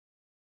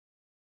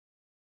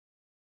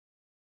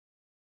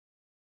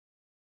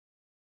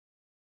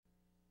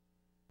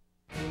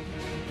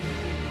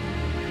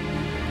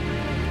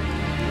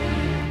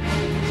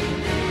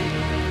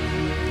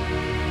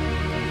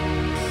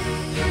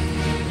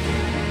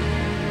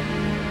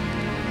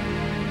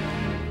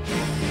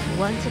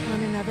Once upon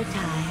another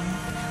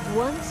time,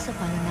 once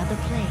upon another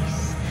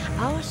place,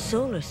 our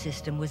solar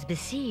system was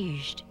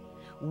besieged.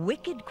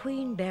 Wicked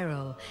Queen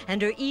Beryl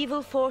and her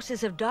evil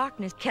forces of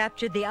darkness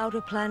captured the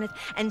outer planet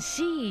and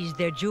seized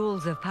their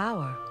jewels of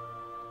power.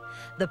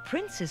 The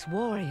princess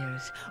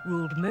warriors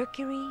ruled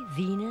Mercury,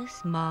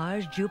 Venus,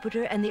 Mars,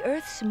 Jupiter, and the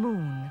Earth's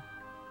moon.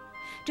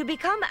 To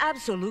become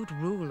absolute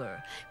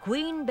ruler,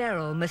 Queen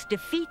Beryl must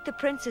defeat the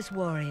princess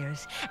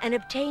warriors and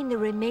obtain the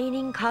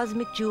remaining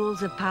cosmic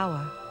jewels of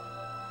power.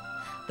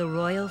 The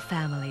royal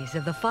families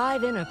of the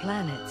 5 inner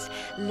planets,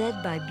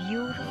 led by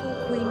beautiful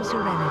Queen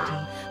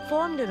Serenity,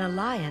 formed an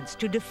alliance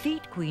to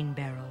defeat Queen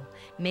Beryl,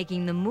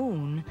 making the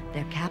moon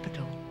their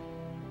capital.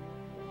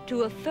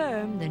 To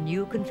affirm the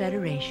new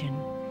confederation,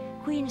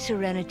 Queen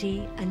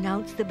Serenity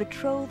announced the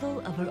betrothal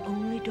of her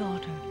only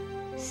daughter,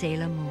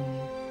 Sailor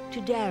Moon, to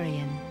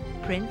Darien,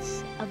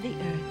 Prince of the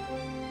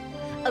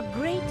Earth. A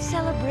great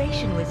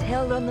celebration was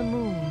held on the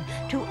moon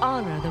to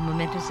honor the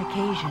momentous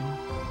occasion.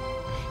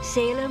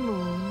 Sailor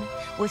Moon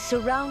was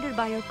surrounded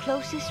by her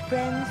closest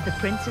friends, the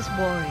Princess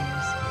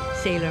Warriors,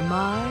 Sailor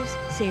Mars,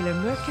 Sailor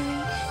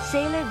Mercury,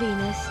 Sailor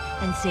Venus,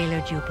 and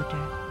Sailor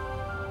Jupiter.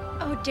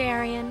 Oh,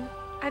 Darien,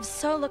 I've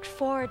so looked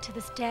forward to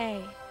this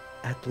day.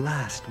 At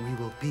last we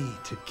will be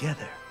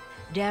together.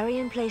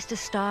 Darien placed a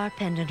star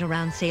pendant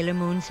around Sailor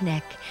Moon's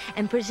neck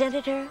and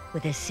presented her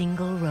with a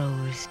single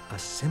rose. A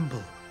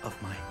symbol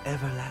of my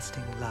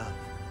everlasting love.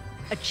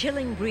 A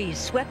chilling breeze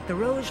swept the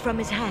rose from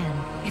his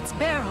hand. It's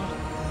Beryl.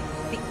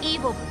 The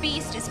evil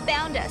beast has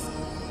found us.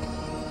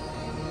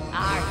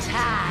 Our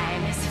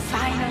time is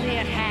finally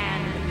at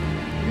hand.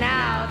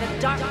 Now the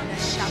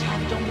darkness shall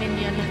have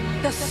dominion.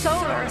 The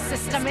solar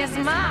system is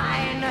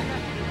mine.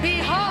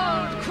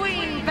 Behold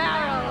Queen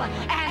Beryl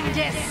and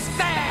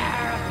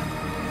despair.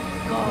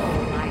 Go,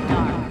 my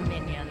dark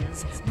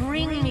minions.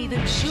 Bring me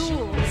the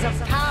jewels of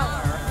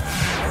power.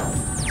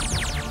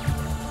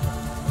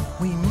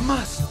 We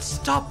must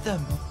stop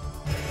them.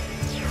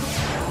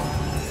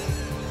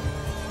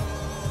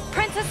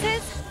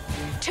 Princesses,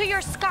 to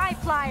your sky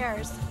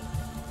flyers.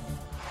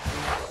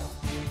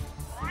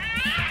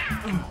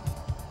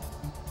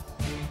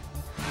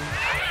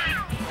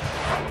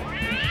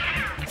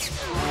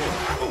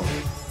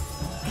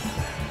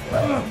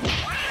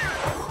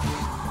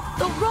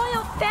 The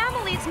royal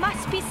families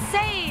must be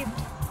saved.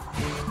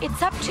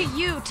 It's up to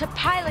you to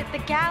pilot the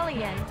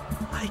galleon.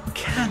 I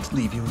can't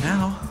leave you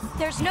now.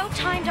 There's no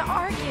time to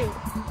argue.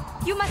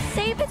 You must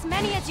save as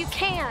many as you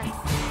can.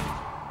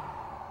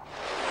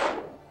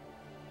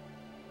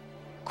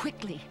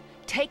 Quickly,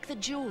 take the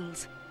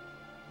jewels.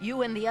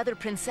 You and the other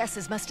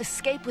princesses must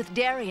escape with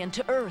Darien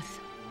to Earth.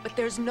 But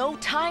there's no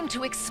time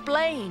to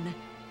explain.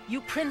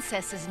 You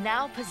princesses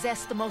now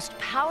possess the most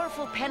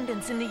powerful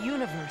pendants in the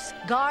universe.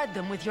 Guard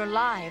them with your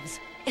lives.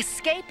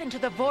 Escape into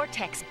the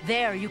vortex.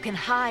 There you can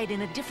hide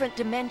in a different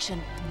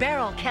dimension.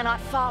 Beryl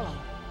cannot follow.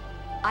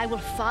 I will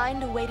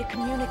find a way to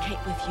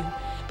communicate with you,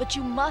 but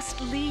you must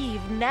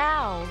leave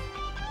now.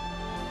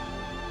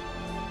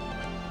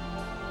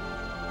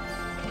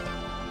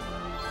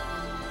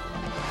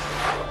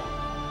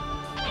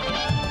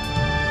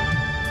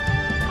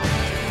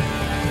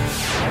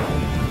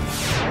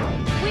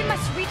 We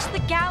must reach the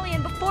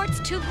galleon before it's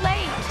too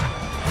late.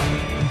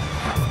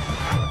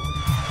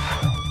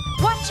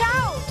 Watch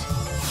out!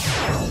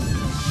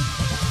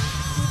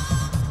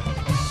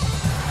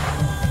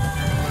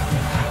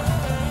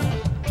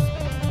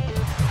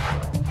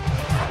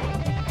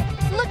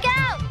 Look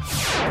out!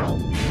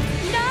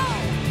 No!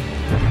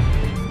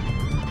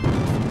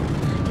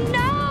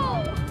 No!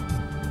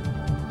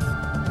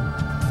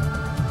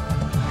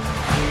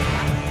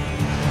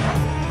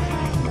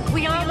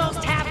 We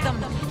almost have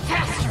them.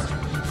 Faster!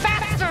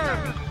 Faster!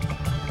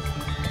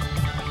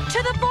 To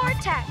the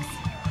vortex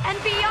and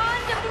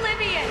beyond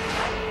oblivion!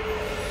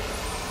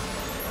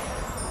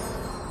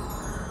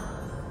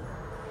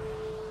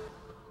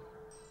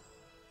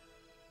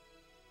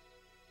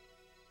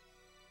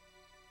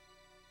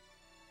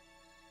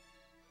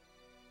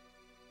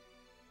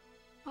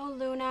 Oh,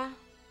 Luna.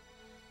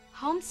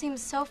 Home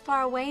seems so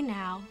far away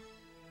now.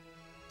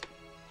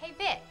 Hey,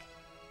 Vic.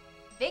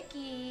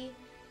 Vicky.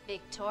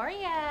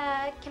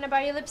 Victoria. Can I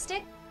borrow your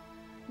lipstick?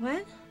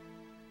 What?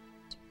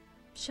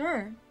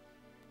 Sure.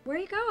 Where are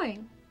you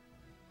going?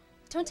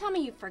 Don't tell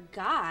me you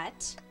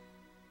forgot.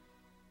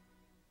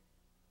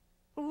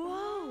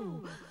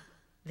 Whoa!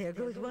 There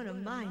goes one of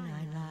my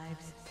 9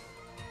 lives.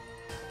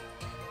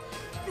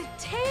 The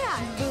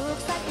tan!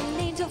 Looks like an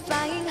angel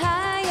flying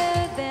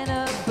higher than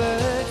a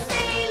bird.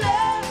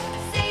 Sailor,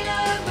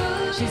 Sailor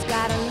Moon. She's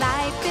got a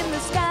life in the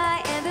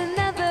sky and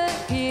another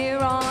here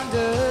on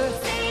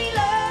earth.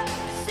 Sailor,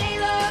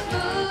 Sailor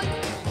Moon.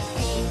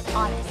 Be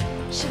honest.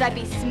 Should I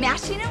be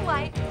smashing in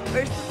white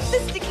or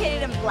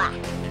sophisticated in black?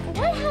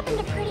 What happened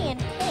to pretty in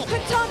pink? Her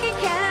talking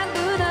cat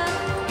Luna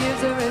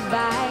gives her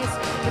advice.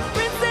 The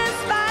princess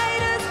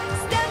spiders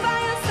stand by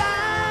her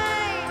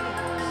side.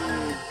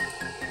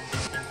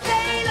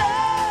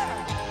 Sailor,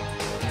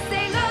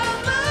 Sailor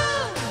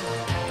Moon.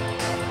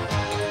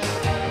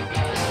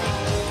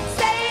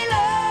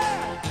 Sailor,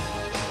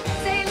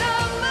 Sailor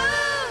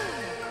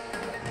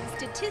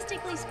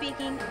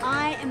thinking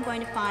I am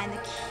going to find the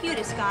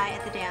cutest guy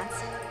at the dance.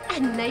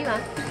 No, you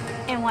won't.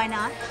 And why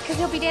not? Because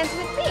he'll be dancing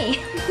with me.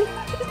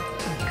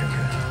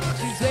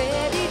 She's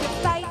ready to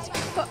fight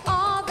for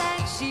all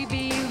that she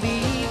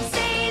believes.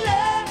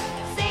 Sailor,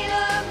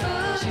 Sailor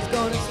Moon. She's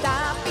gonna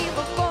stop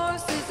evil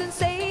forces and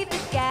save the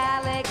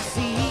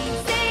galaxy.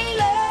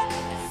 Sailor,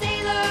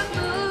 Sailor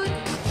Moon.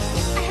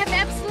 I have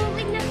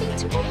absolutely nothing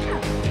to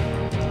wear.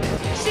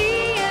 She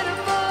and her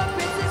 4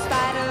 princess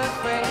fighter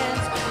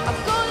friends are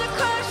gonna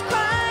crush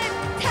crime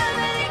time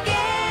and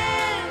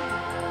again.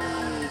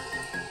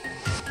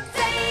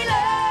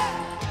 Sailor,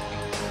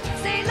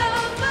 Sailor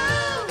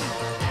Moon.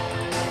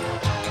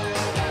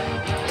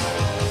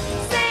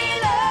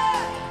 Sailor,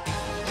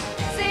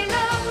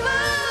 Sailor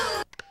Moon.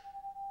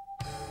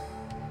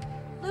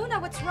 Luna,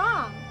 what's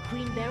wrong?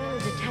 Queen Beryl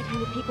is attacking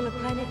the people of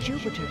planet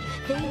Jupiter.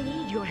 They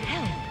need your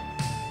help.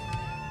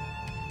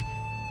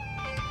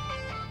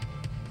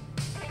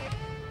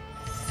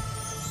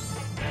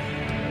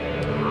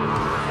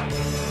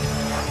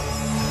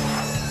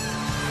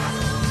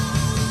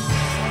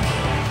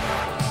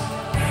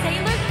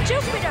 Sailor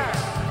Jupiter!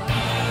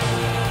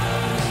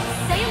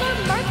 Sailor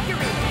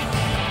Mercury!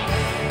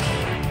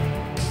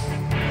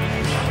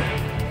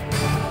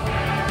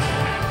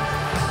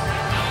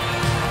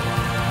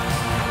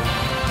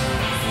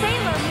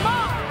 Sailor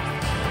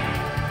Mars!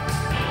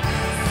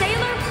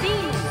 Sailor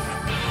Venus!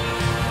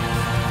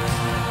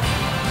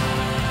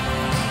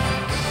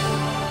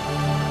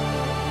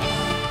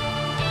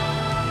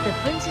 The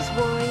Princess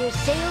Warriors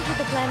sail to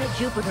the planet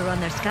Jupiter on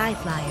their sky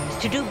flyers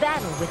to do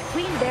battle with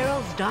Queen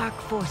Beryl's dark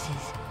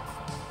forces.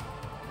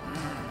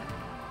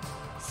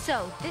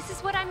 So, this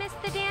is what I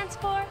missed the dance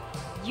for?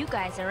 You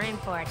guys are in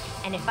for it.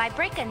 And if I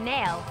break a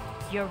nail,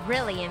 you're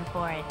really in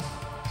for it.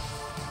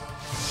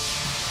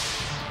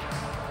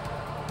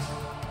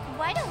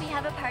 Why don't we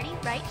have a party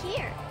right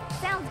here?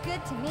 Sounds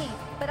good to me,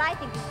 but I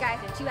think these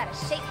guys are too out of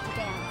shape to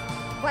dance.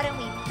 Why don't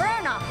we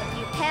burn off a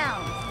few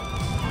pounds?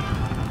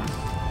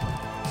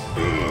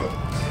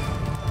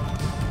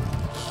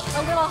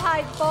 A little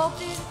high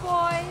voltage,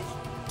 boys.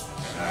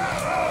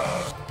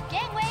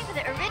 Gangway for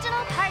the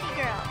original party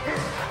girl.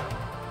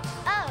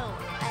 Oh,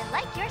 I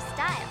like your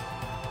style.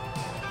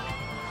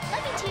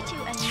 Let me teach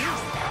you a new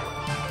step.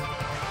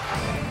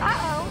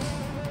 Uh-oh.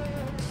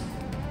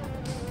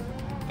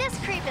 This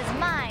creep is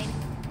mine.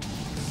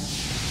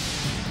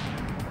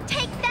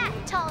 Take that,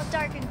 tall,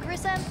 dark, and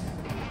gruesome.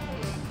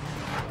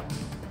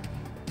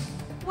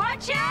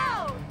 Watch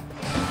out!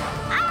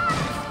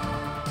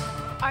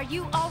 Ah! Are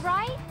you all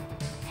right?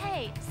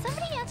 Hey,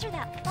 somebody answer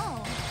that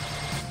phone.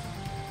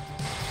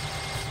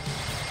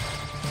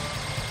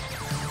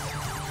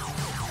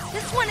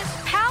 This one is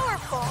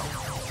powerful.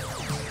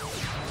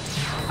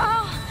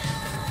 Oh,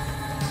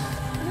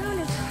 Moon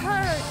is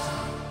hurt.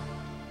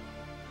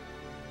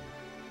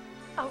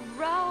 A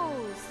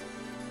rose.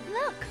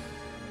 Look.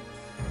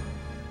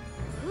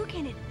 Who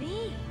can it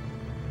be?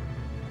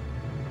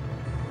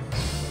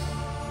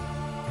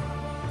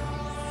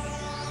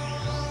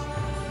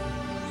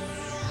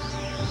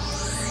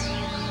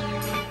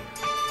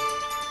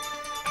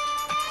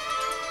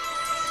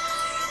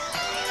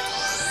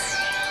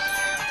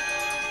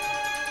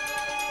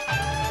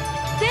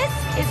 This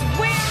is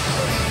where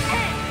it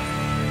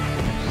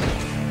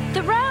ends.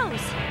 The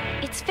rose!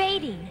 It's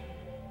fading.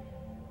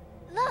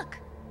 Look.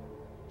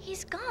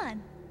 He's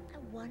gone. I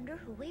wonder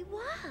who he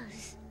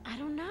was. I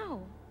don't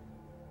know.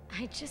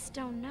 I just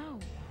don't know.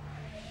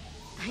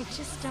 I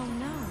just don't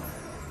know.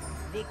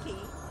 Vicky?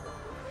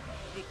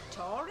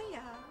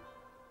 Victoria?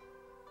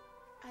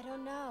 I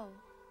don't know.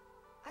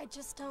 I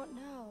just don't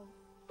know.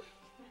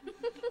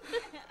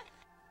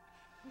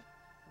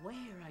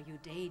 Where are you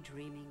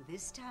daydreaming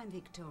this time,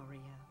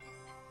 Victoria?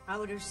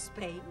 Outer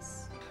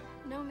space?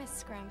 No, Miss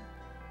Scrim.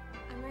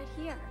 I'm right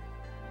here.